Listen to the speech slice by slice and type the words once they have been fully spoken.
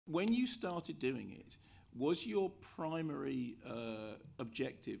when you started doing it, was your primary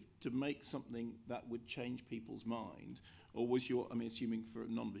objective to make something that would change people's mind, or was your, I mean, assuming for a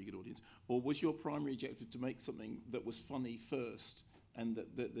non-vegan audience, or was your primary objective to make something that was funny first and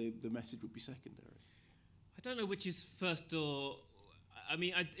that the message would be secondary? I don't know which is first or... I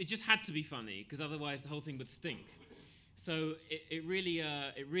mean, it just had to be funny, because otherwise the whole thing would stink. So it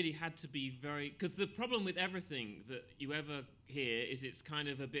really had to be very... Because the problem with everything that you ever hear is it's kind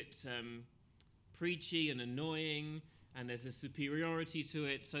of a bit preachy and annoying, and there's a superiority to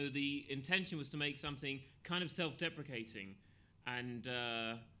it. So the intention was to make something kind of self-deprecating and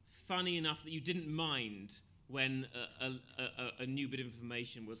funny enough that you didn't mind when a new bit of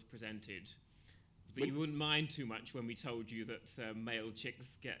information was presented. That you wouldn't mind too much when we told you that male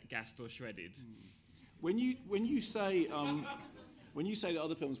chicks get gassed or shredded. When you say that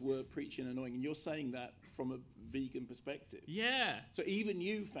other films were preachy and annoying, and you're saying that from a vegan perspective. Yeah. So even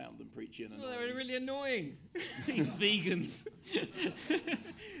you found them preachy and annoying. Well, they're really annoying. These vegans.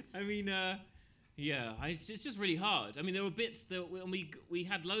 I mean, yeah, it's just really hard. I mean, there were bits that we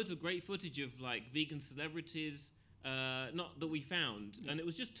had loads of great footage of like vegan celebrities, not that we found, and it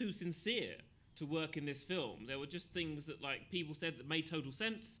was just too sincere to work in this film. There were just things that like people said that made total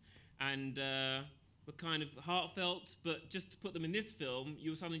sense and were kind of heartfelt, but just to put them in this film,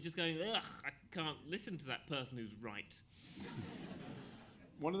 you were suddenly just going, ugh, I can't listen to that person who's right.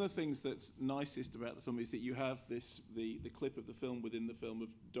 One of the things that's nicest about the film is that you have the clip of the film within the film of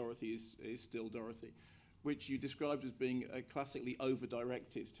Dorothy is Still Dorothy, which you described as being a classically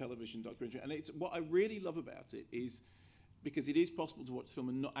over-directed television documentary. And it's what I really love about it is because it is possible to watch the film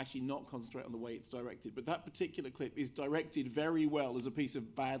and not concentrate on the way it's directed. But that particular clip is directed very well as a piece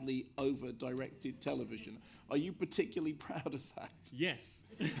of badly over-directed television. Are you particularly proud of that? Yes.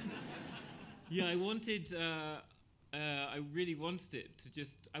 Yeah, I wanted... I really wanted it to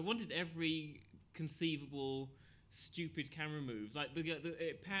just... I wanted every conceivable stupid camera move, like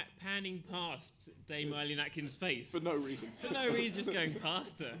panning past Dame Eileen Atkins' face. For no reason. For no reason, just going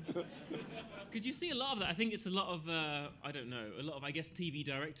past her. Because you see a lot of that. I think it's a lot of, I don't know, a lot of, I guess, TV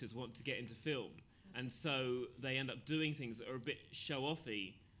directors want to get into film. And so they end up doing things that are a bit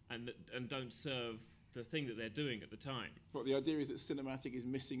show-offy and don't serve the thing that they're doing at the time. Well, the idea is that cinematic is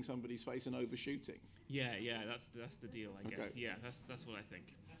missing somebody's face and overshooting. Yeah, that's the deal, I guess. Okay. Yeah, that's what I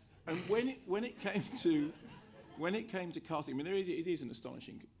think. And when it came to casting, I mean, it is an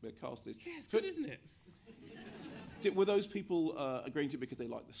astonishing cast list. Yeah, it's good, isn't it? Were those people agreeing to it because they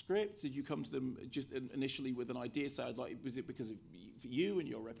liked the script? Did you come to them just initially with an idea? Was it because of you and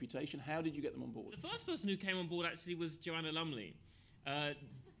your reputation? How did you get them on board? The first person who came on board actually was Joanna Lumley.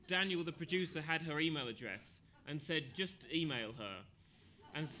 Daniel, the producer, had her email address and said, just email her.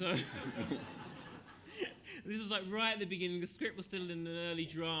 And so... This was like right at the beginning. The script was still in an early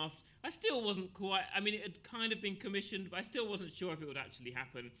draft. I still wasn't quite... I mean, it had kind of been commissioned, but I still wasn't sure if it would actually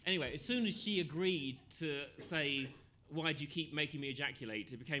happen. Anyway, as soon as she agreed to say, why do you keep making me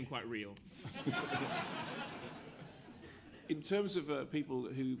ejaculate, it became quite real. In terms of people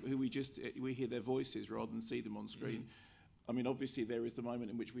who we hear their voices rather than see them on screen, I mean, obviously there is the moment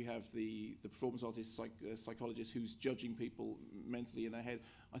in which we have the performance artist, psychologist who's judging people mentally in their head.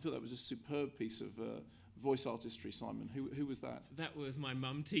 I thought that was a superb piece of voice artistry, Simon. Who was that? That was my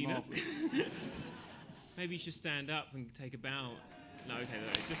mum, Tina. Maybe you should stand up and take a bow. No, okay,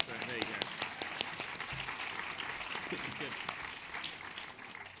 just there you go. Good.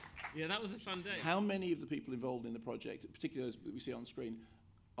 Yeah, that was a fun day. How many of the people involved in the project, particularly those that we see on screen,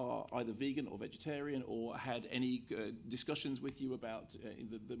 are either vegan or vegetarian, or had any discussions with you about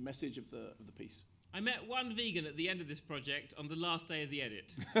the message of the piece? I met one vegan at the end of this project on the last day of the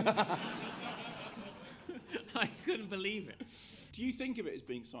edit. I couldn't believe it. Do you think of it as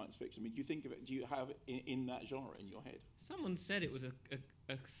being science fiction? I mean, do you have it in that genre in your head? Someone said it was a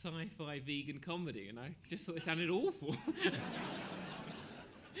sci-fi vegan comedy, and I just thought it sounded awful.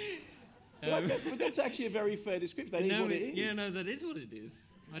 But that's actually a very fair description. That is what it is. Yeah, no, that is what it is.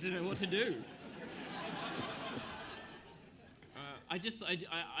 I don't know what to do. I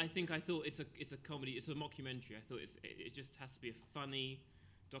thought it's a comedy. It's a mockumentary. I thought it just has to be a funny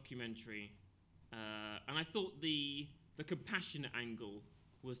documentary, and I thought the compassionate angle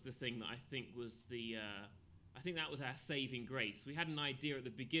was the thing that I think was I think that was our saving grace. We had an idea at the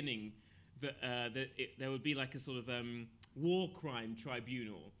beginning that there would be like a sort of war crime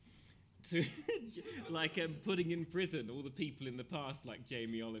tribunal to like putting in prison all the people in the past like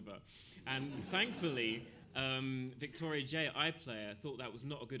Jamie Oliver, and thankfully Victoria J, I player, thought that was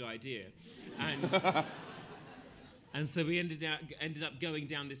not a good idea, And so we ended up going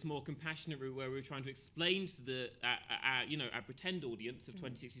down this more compassionate route where we were trying to explain to the our pretend audience of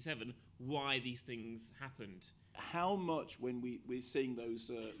 2067 why these things happened. How much, when we're seeing those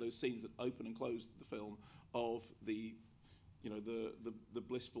scenes that open and close the film, of the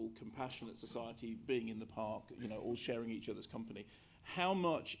blissful, compassionate society being in the park, all sharing each other's company, how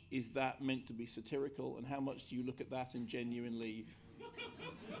much is that meant to be satirical, and how much do you look at that and genuinely...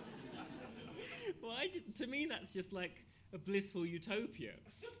 Well, to me, that's just like a blissful utopia.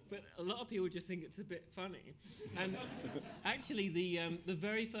 But a lot of people just think it's a bit funny. And actually, the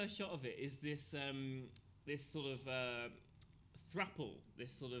very first shot of it is this sort of throuple,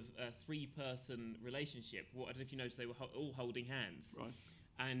 this sort of three-person relationship. I don't know if you noticed, they were all holding hands. Right.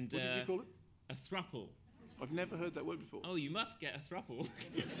 And what did you call it? A throuple. I've never heard that word before. Oh, you must get a throuple.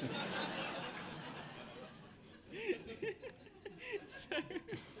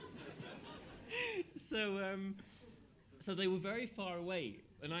 So they were very far away,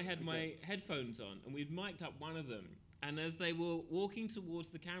 and I had my headphones on, and we'd mic'd up one of them. And as they were walking towards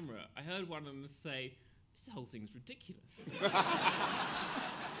the camera, I heard one of them say, "This whole thing's ridiculous."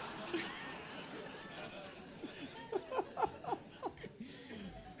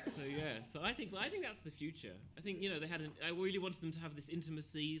 So I think that's the future. I think I really wanted them to have this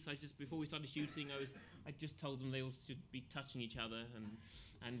intimacy. So before we started shooting, I just told them they all should be touching each other, and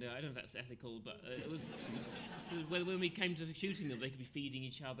I don't know if that's ethical, but it was. So when we came to shooting them, they could be feeding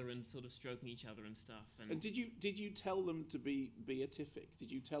each other and sort of stroking each other and stuff. And did you tell them to be beatific?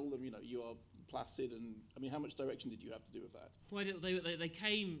 Did you tell them you are placid, and I mean, how much direction did you have to do with that? Well, they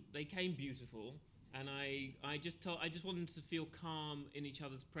came beautiful. And I just wanted them to feel calm in each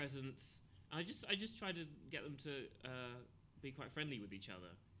other's presence. And I just tried to get them to be quite friendly with each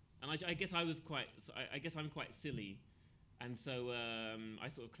other. And I guess I'm quite silly, and so I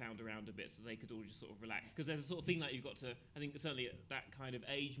sort of clowned around a bit so they could all just sort of relax. Because there's a sort of thing like you've got to. I think certainly at that kind of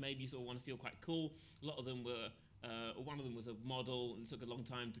age, maybe you sort of want to feel quite cool. A lot of them were. One of them was a model, and it took a long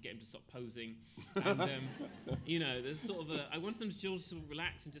time to get him to stop posing. And there's sort of I wanted them to just sort of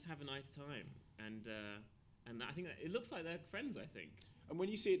relax and just have a nice time. And I think that it looks like they're friends, I think. And when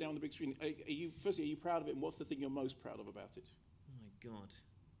you see it down on the big screen, are you proud of it, and what's the thing you're most proud of about it? Oh my God.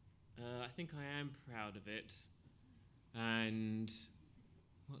 I think I am proud of it. And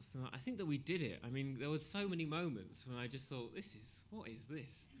I think that we did it. I mean, there were so many moments when I just thought, what is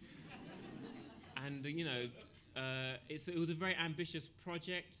this? And, it was a very ambitious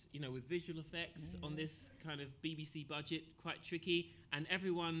project, with visual effects on this kind of BBC budget, quite tricky. And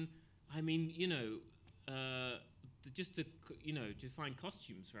everyone... I mean, just to find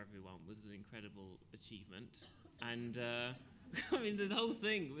costumes for everyone was an incredible achievement, and I mean the whole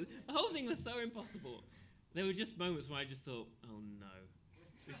thing was so impossible. There were just moments where I just thought, oh no,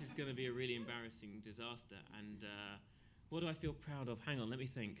 this is going to be a really embarrassing disaster. And what do I feel proud of? Hang on, let me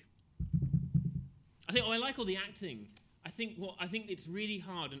think. I like all the acting. I think it's really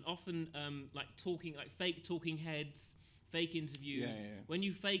hard, and often fake talking heads. Fake interviews. Yeah. When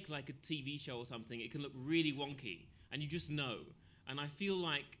you fake like a TV show or something, it can look really wonky, and you just know. And I feel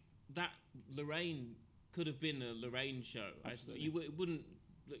like that Lorraine could have been a Lorraine show. Absolutely. It wouldn't.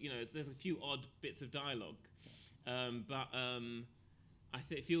 There's a few odd bits of dialogue, but I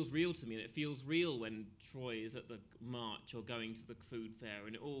think it feels real to me, and it feels real when Troy is at the march or going to the food fair,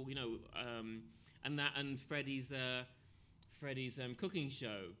 and it all and Freddie's cooking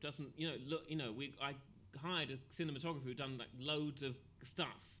show doesn't look. I hired a cinematographer who'd done like loads of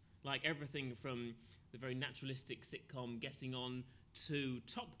stuff, like everything from the very naturalistic sitcom Getting On to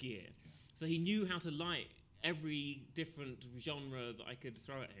Top Gear. So he knew how to light every different genre that I could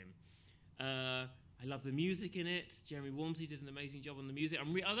throw at him. I love the music in it. Jeremy Walmsley did an amazing job on the music.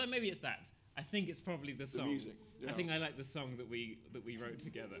 Although maybe it's that. I think it's probably the song. Music. Yeah. I think I like the song that we wrote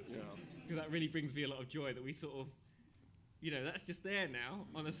together. Yeah. Because that really brings me a lot of joy that we sort of, that's just there now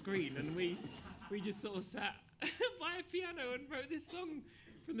on a screen, and we just sort of sat by a piano and wrote this song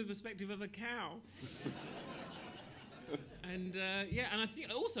from the perspective of a cow. And and I think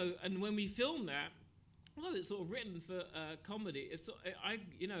also, and when we filmed that, although it's sort of written for comedy, it's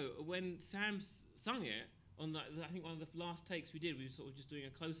when Sam sung it on I think one of the last takes we did, we were sort of just doing a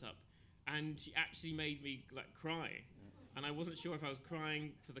close up, and she actually made me like cry. And I wasn't sure if I was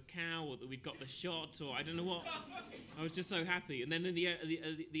crying for the cow or that we'd got the shot or I don't know what. I was just so happy. And then in the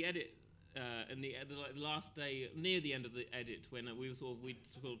edit, the last day, near the end of the edit, when we'd sort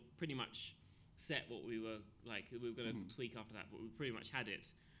of pretty much set what we were like, we were going to tweak after that, but we pretty much had it.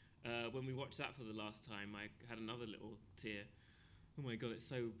 When we watched that for the last time, I had another little tear. Oh my God, it's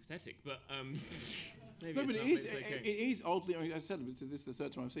so pathetic. But maybe no, but it's okay. It is oddly. I mean, as I said, this is the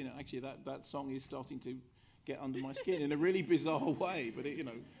third time I've seen it. Actually, that song is starting to get under my skin in a really bizarre way. But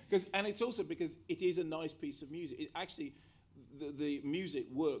and it's also because it is a nice piece of music. It actually, the music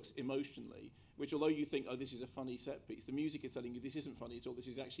works emotionally. Which, although you think, oh, this is a funny set piece, the music is telling you this isn't funny at all. This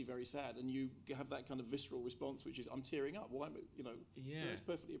is actually very sad, and you have that kind of visceral response, which is, I'm tearing up. Well, it's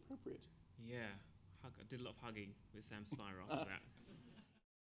perfectly appropriate. Yeah, I did a lot of hugging with Sam Spire after that.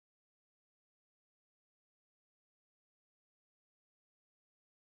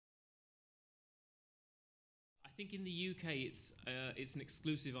 I think in the UK it's an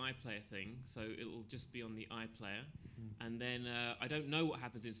exclusive iPlayer thing, so it'll just be on the iPlayer, and then I don't know what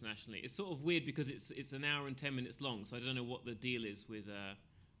happens internationally. It's sort of weird because it's an hour and 10 minutes long, so I don't know what the deal is with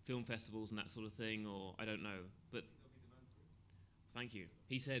film festivals and that sort of thing, or I don't know. But thank you.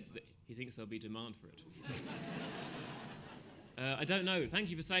 He said that he thinks there'll be demand for it. I don't know. Thank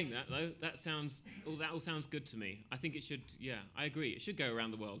you for saying that, though. That all sounds good to me. I think it should. Yeah, I agree. It should go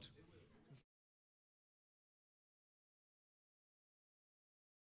around the world.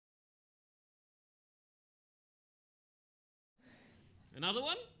 Another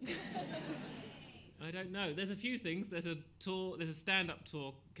one? I don't know. There's a few things. There's a tour. There's a stand-up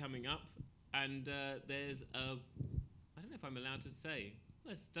tour coming up, and there's a. I don't know if I'm allowed to say.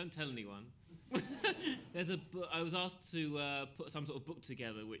 Don't tell anyone. There's a. I was asked to put some sort of book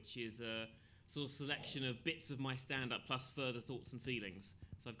together, which is a sort of selection of bits of my stand-up plus further thoughts and feelings.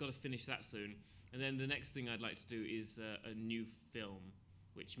 So I've got to finish that soon, and then the next thing I'd like to do is a new film,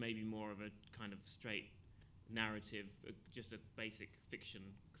 which may be more of a kind of straight narrative, just a basic fiction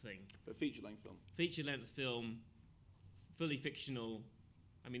thing. But feature-length film. Feature-length film, fully fictional.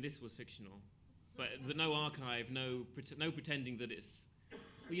 I mean, this was fictional, but no archive, no pretending that it's,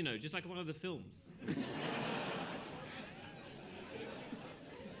 just like one of the films.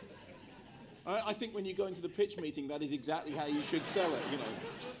 I think when you go into the pitch meeting, that is exactly how you should sell it.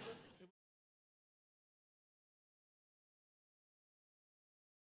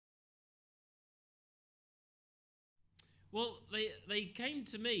 Well, they came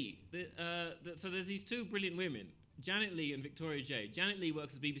to me. So there's these two brilliant women, Janet Leigh and Victoria J. Janet Leigh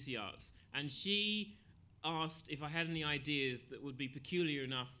works at BBC Arts, and she asked if I had any ideas that would be peculiar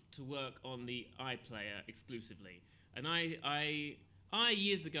enough to work on the iPlayer exclusively. And I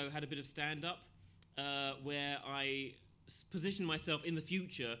years ago had a bit of stand-up where I positioned myself in the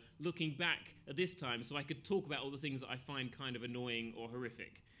future, looking back at this time, so I could talk about all the things that I find kind of annoying or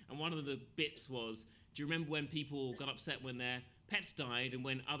horrific. And one of the bits was, do you remember when people got upset when their pets died, and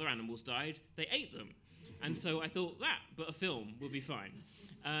when other animals died, they ate them? And so I thought but a film would be fine.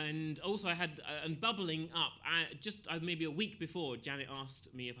 And also I had, and bubbling up, maybe a week before Janet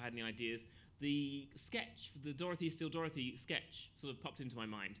asked me if I had any ideas, the sketch, the Dorothy is Still Dorothy sketch, sort of popped into my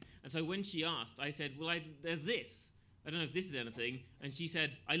mind. And so when she asked, I said, well, there's this. I don't know if this is anything. And she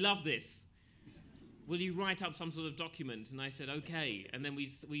said, I love this. Will you write up some sort of document? And I said, okay. And then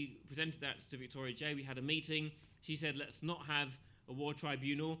we presented that to Victoria J. We had a meeting. She said, let's not have a war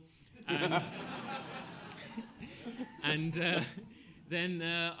tribunal. And, then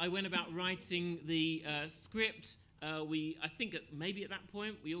I went about writing the script. I think maybe at that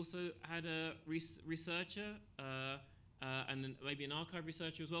point we also had a researcher and then maybe an archive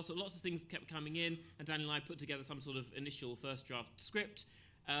researcher as well. So lots of things kept coming in, and Daniel and I put together some sort of initial first draft script.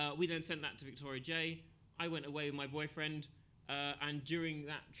 We then sent that to Victoria J. I went away with my boyfriend, and during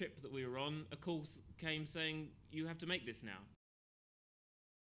that trip that we were on, a call came saying, you have to make this now.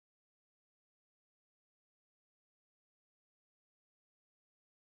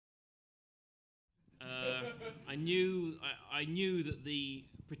 I knew that the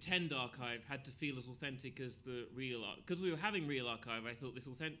pretend archive had to feel as authentic as the real archive. Because we were having real archive, I thought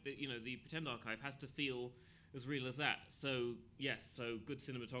the pretend archive has to feel as real as that. So yes, so good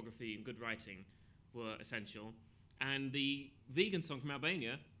cinematography and good writing were essential. And the vegan song from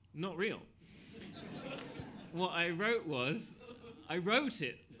Albania, not real. What I wrote was, I wrote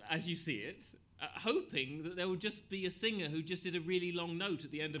it as you see it, hoping that there would just be a singer who just did a really long note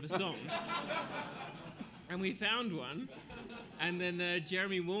at the end of a song. And we found one, and then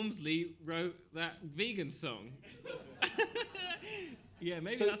Jeremy Walmsley wrote that vegan song. Yeah,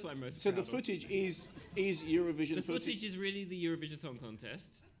 maybe that's what I'm most proud of. So the footage is Eurovision The footage is really the Eurovision Song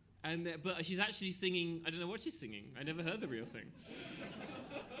Contest, but she's actually singing, I don't know what she's singing. I never heard the real thing.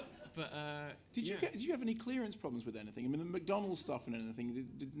 But did you have any clearance problems with anything? I mean, the McDonald's stuff and anything,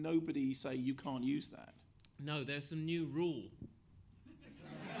 did nobody say you can't use that? No, there's some new rule.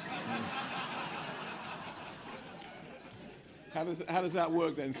 How does that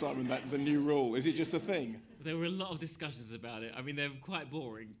work then, Simon, the new rule? Is it just a thing? There were a lot of discussions about it. I mean, they're quite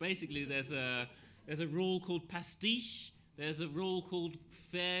boring. Basically, there's a rule called pastiche. There's a rule called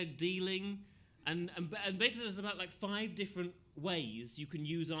fair dealing. And basically there's about like 5 different ways you can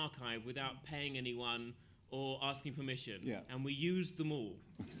use archive without paying anyone or asking permission. Yeah. And we used them all.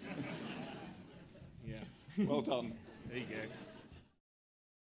 Yeah. Well done. There you go.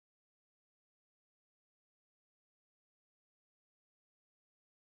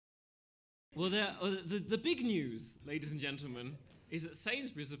 Well, the big news, ladies and gentlemen, is that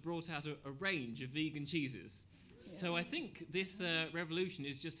Sainsbury's have brought out a range of vegan cheeses. Yeah. So I think this revolution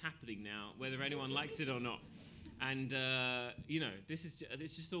is just happening now, whether anyone likes it or not. And, you know,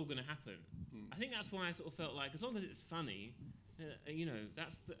 it's just all going to happen. I think that's why I sort of felt like, as long as it's funny, you know,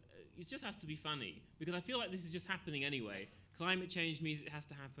 it just has to be funny. Because I feel like this is just happening anyway. Climate change means it has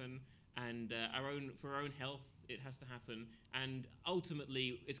to happen, and for our own health, it has to happen. And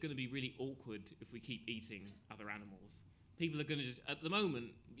ultimately, it's going to be really awkward if we keep eating other animals. People are going to just, at the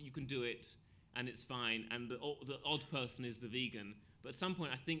moment, you can do it, and it's fine, and the odd person is the vegan. But at some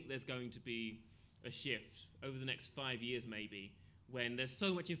point, I think there's going to be a shift over the next 5 years, maybe, when there's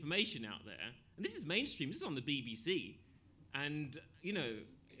so much information out there. And this is mainstream. This is on the BBC. And, you know,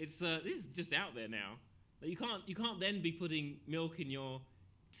 this is just out there now. You can't then be putting milk in your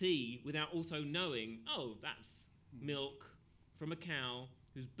tea without also knowing, oh, that's milk from a cow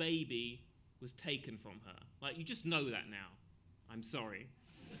whose baby was taken from her. Like, you just know that now. I'm sorry.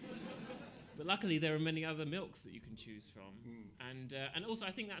 But luckily, there are many other milks that you can choose from. And also,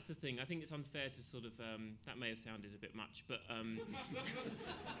 I think that's the thing. I think it's unfair to sort of, that may have sounded a bit much, but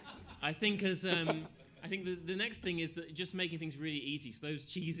I think the next thing is that just making things really easy. So those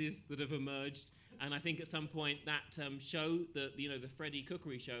cheeses that have emerged, and I think at some point that show, the Freddy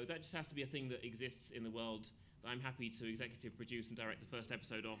Cookery show, that just has to be a thing that exists in the world that I'm happy to executive produce and direct the first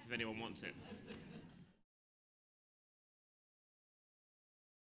episode of if anyone wants it.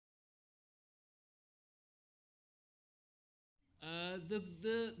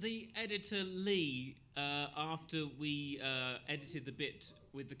 The editor Lee, after we edited the bit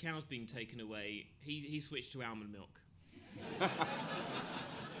with the cows being taken away, he switched to almond milk.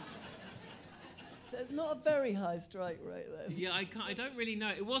 So it's not a very high strike rate then. Yeah, I don't really know.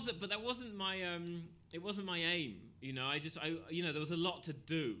 It wasn't, but that wasn't my aim. You know, there was a lot to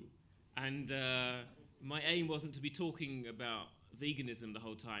do, and my aim wasn't to be talking about veganism the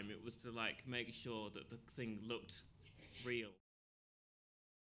whole time. It was to like make sure that the thing looked real.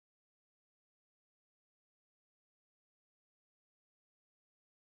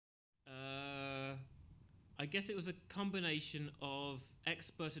 I guess it was a combination of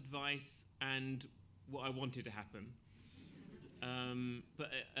expert advice and what I wanted to happen.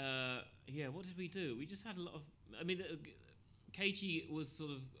 Yeah, what did we do? We just had a lot of... I mean, KG was sort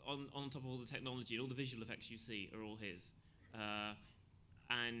of on top of all the technology, and all the visual effects you see are all his.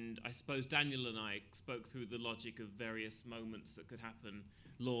 And I suppose Daniel and I spoke through the logic of various moments that could happen,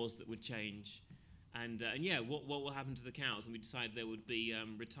 laws that would change. And yeah, what will happen to the cows? And we decided there would be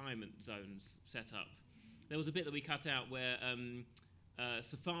retirement zones set up. There was a bit that we cut out where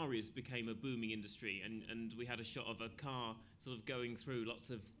safaris became a booming industry, and we had a shot of a car sort of going through lots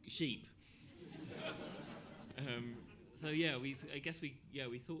of sheep. So yeah, we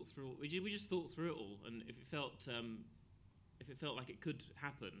thought through. We just thought through it all, and if it felt like it could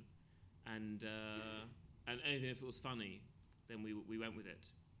happen, and even if it was funny, then we went with it.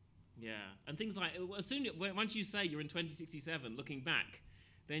 Yeah, and things like once you say you're in 2067, looking back,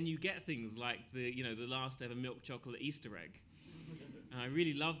 then you get things like the last ever milk chocolate Easter egg. And I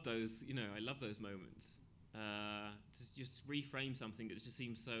really love those. I love those moments. To just reframe something that just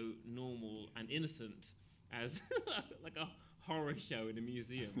seems so normal and innocent as like a horror show in a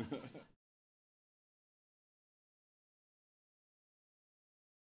museum.